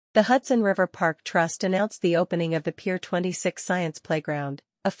The Hudson River Park Trust announced the opening of the Pier 26 Science Playground,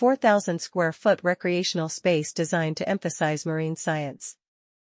 a 4,000-square-foot recreational space designed to emphasize marine science.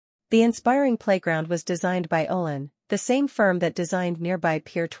 The inspiring playground was designed by Olin, the same firm that designed nearby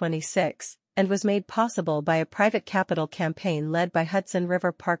Pier 26, and was made possible by a private capital campaign led by Hudson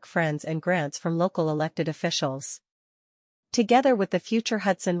River Park Friends and grants from local elected officials. Together with the future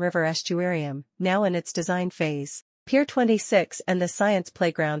Hudson River Estuarium, now in its design phase, Pier 26 and the Science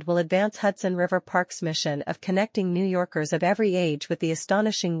Playground will advance Hudson River Park's mission of connecting New Yorkers of every age with the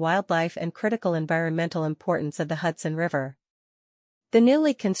astonishing wildlife and critical environmental importance of the Hudson River. The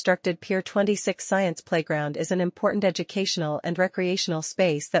newly constructed Pier 26 Science Playground is an important educational and recreational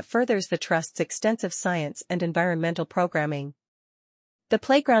space that furthers the Trust's extensive science and environmental programming. The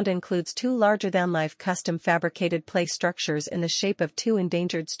playground includes two larger-than-life custom-fabricated play structures in the shape of two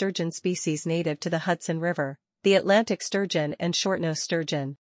endangered sturgeon species native to the Hudson River, the Atlantic sturgeon and shortnose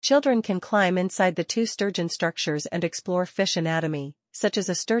sturgeon. Children can climb inside the two sturgeon structures and explore fish anatomy, such as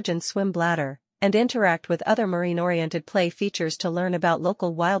a sturgeon swim bladder, and interact with other marine-oriented play features to learn about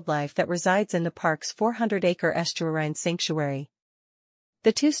local wildlife that resides in the park's 400-acre estuarine sanctuary.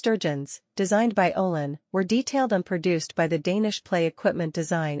 The two sturgeons, designed by Olin, were detailed and produced by the Danish play equipment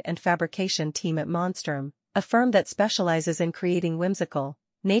design and fabrication team at Monstrum, a firm that specializes in creating whimsical,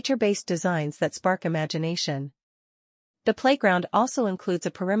 nature-based designs that spark imagination. The playground also includes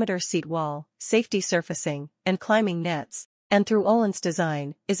a perimeter seat wall, safety surfacing, and climbing nets, and through Olin's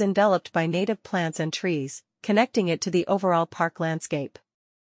design, is enveloped by native plants and trees, connecting it to the overall park landscape.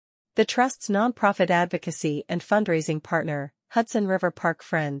 The Trust's nonprofit advocacy and fundraising partner, Hudson River Park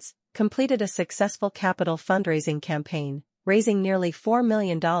Friends, completed a successful capital fundraising campaign, raising nearly $4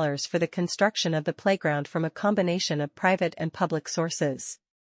 million for the construction of the playground from a combination of private and public sources.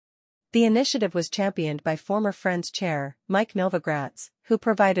 The initiative was championed by former Friends chair, Mike Novogratz, who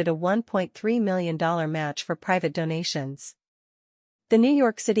provided a $1.3 million match for private donations. The New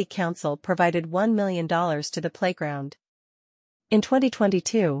York City Council provided $1 million to the playground. In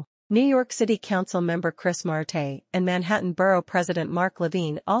 2022, New York City Council member Chris Marte and Manhattan Borough President Mark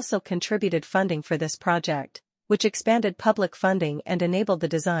Levine also contributed funding for this project, which expanded public funding and enabled the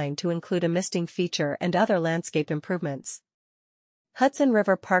design to include a misting feature and other landscape improvements. Hudson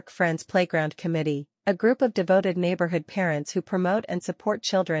River Park Friends Playground Committee, a group of devoted neighborhood parents who promote and support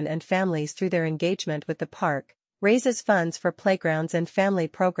children and families through their engagement with the park, raises funds for playgrounds and family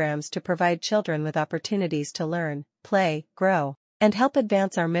programs to provide children with opportunities to learn, play, grow, and help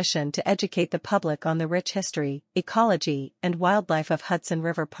advance our mission to educate the public on the rich history, ecology, and wildlife of Hudson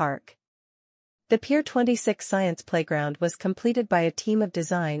River Park. The Pier 26 Science Playground was completed by a team of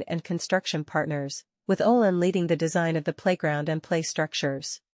design and construction partners, with Olin leading the design of the playground and play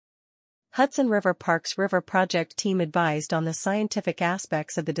structures. Hudson River Park's River Project team advised on the scientific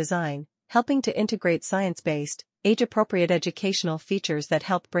aspects of the design, helping to integrate science-based, age-appropriate educational features that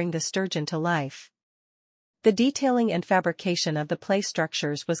help bring the sturgeon to life. The detailing and fabrication of the play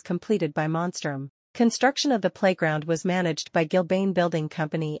structures was completed by Monstrum. Construction of the playground was managed by Gilbane Building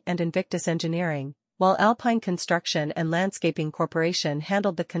Company and Invictus Engineering, while Alpine Construction and Landscaping Corporation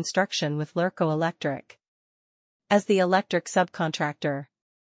handled the construction with Lurco Electric as the electric subcontractor.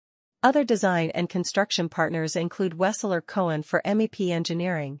 Other design and construction partners include Wessler Cohen for MEP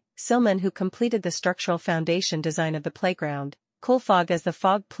Engineering, Silman who completed the structural foundation design of the playground, Coolfog as the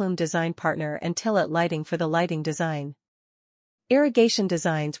fog plume design partner and Tillett Lighting for the lighting design. Irrigation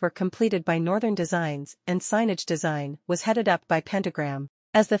designs were completed by Northern Designs, and signage design was headed up by Pentagram.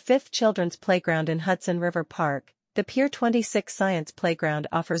 As the fifth children's playground in Hudson River Park, the Pier 26 Science Playground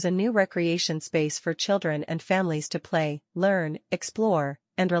offers a new recreation space for children and families to play, learn, explore,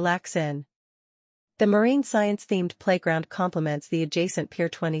 and relax in. The marine science-themed playground complements the adjacent Pier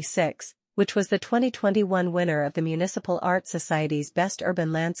 26, which was the 2021 winner of the Municipal Art Society's Best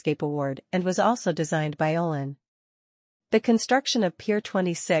Urban Landscape Award and was also designed by Olin. The construction of Pier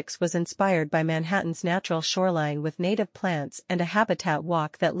 26 was inspired by Manhattan's natural shoreline with native plants and a habitat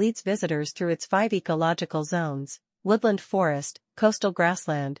walk that leads visitors through its 5 ecological zones: woodland forest, coastal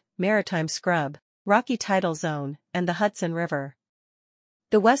grassland, maritime scrub, rocky tidal zone, and the Hudson River.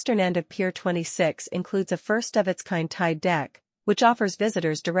 The western end of Pier 26 includes a first-of-its-kind tide deck, which offers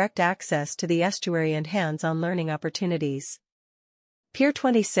visitors direct access to the estuary and hands-on learning opportunities. Pier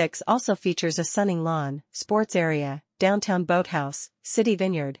 26 also features a sunning lawn, sports area, downtown boathouse, city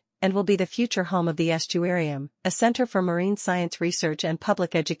vineyard, and will be the future home of the Estuarium, a center for marine science research and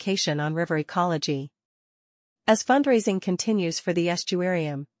public education on river ecology. As fundraising continues for the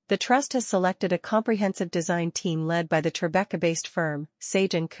Estuarium, the Trust has selected a comprehensive design team led by the Tribeca-based firm,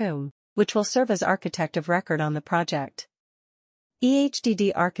 Sage & Coombe, which will serve as architect of record on the project.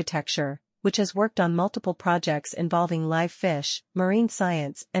 EHDD Architecture, which has worked on multiple projects involving live fish, marine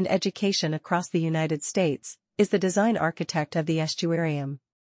science, and education across the United States, is the design architect of the estuarium.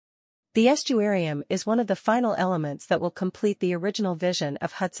 The estuarium is one of the final elements that will complete the original vision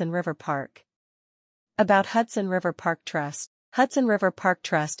of Hudson River Park. About Hudson River Park Trust. Hudson River Park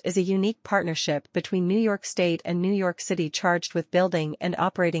Trust is a unique partnership between New York State and New York City charged with building and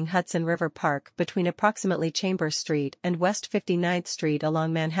operating Hudson River Park between approximately Chambers Street and West 59th Street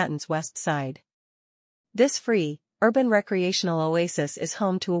along Manhattan's West Side. This free, urban recreational oasis is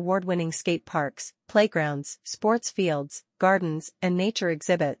home to award-winning skate parks, playgrounds, sports fields, gardens, and nature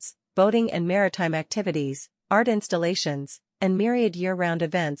exhibits, boating and maritime activities, art installations, and myriad year-round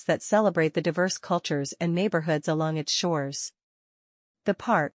events that celebrate the diverse cultures and neighborhoods along its shores. The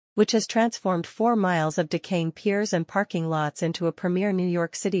park, which has transformed 4 miles of decaying piers and parking lots into a premier New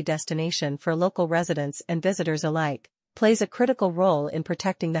York City destination for local residents and visitors alike, plays a critical role in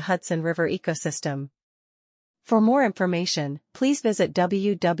protecting the Hudson River ecosystem. For more information, please visit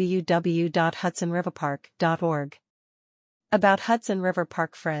www.hudsonriverpark.org. About Hudson River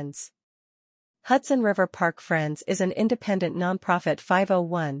Park Friends. Hudson River Park Friends is an independent nonprofit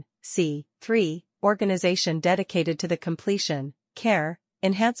 501(c)(3) organization dedicated to the completion, care,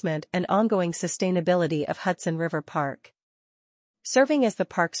 enhancement and ongoing sustainability of Hudson River Park. Serving as the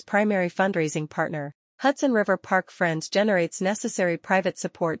park's primary fundraising partner, Hudson River Park Friends generates necessary private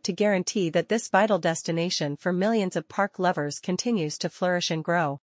support to guarantee that this vital destination for millions of park lovers continues to flourish and grow.